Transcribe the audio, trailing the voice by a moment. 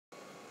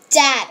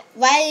Dad,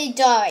 where are you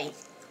going?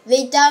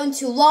 We're going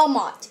to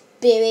Walmart,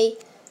 Billy.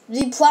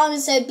 We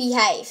promise to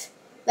behave.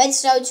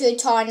 Let's go to the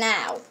car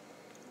now.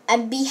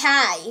 And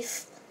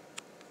behave.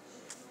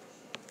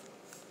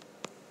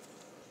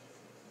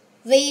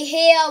 We're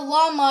here at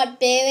Walmart,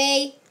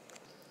 Billy.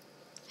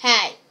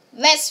 Hey,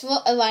 let's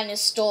walk around the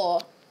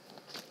store.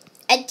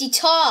 At the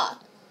car.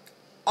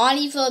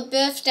 Only for a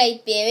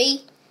birthday,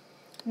 Billy.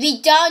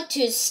 We're going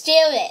to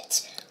steal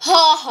it.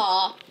 Ha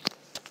ha.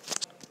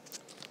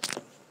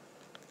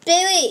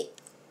 Billy,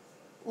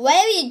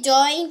 where are you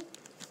going?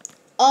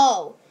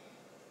 Oh,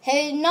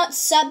 he's not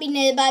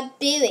something about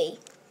Billy.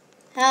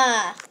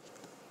 Now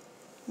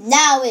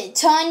we're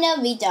turning the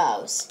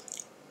windows.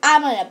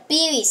 I'm at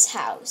Billy's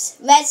house.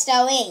 Let's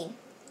go in.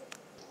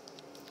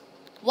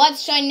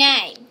 What's your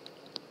name?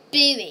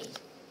 Billy.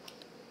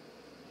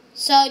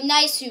 So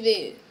nice to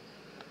you.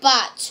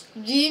 But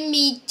you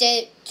need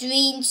the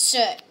green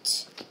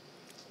shirt.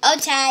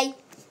 Okay.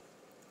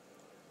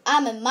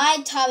 I'm in my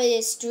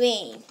toilet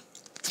green.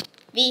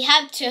 We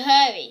have to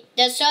hurry.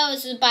 The show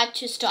is about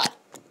to start.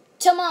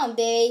 Come on,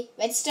 Billy.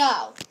 Let's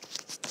go.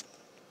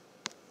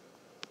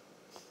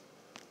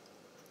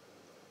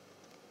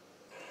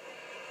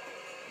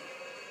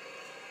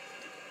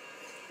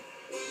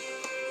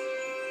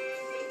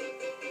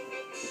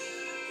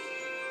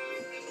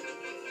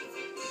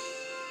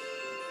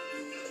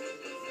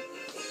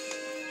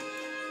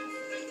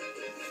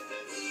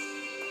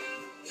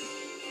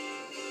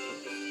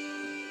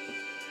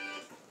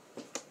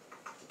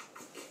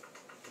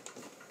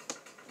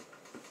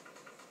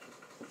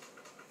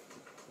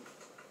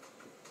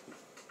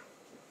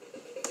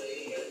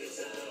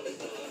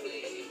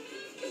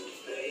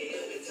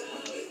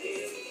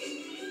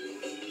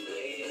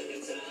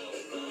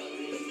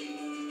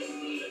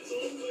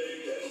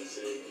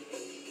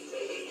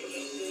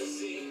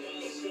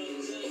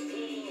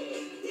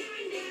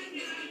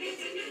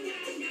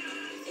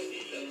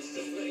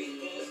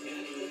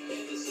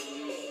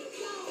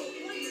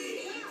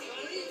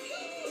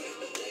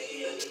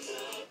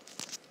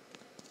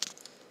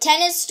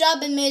 Tennis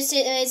stop and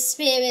music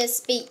spirit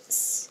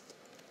speaks.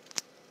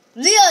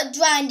 We are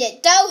drowned.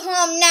 Go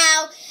home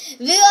now.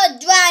 We are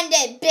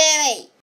drowned, Billy.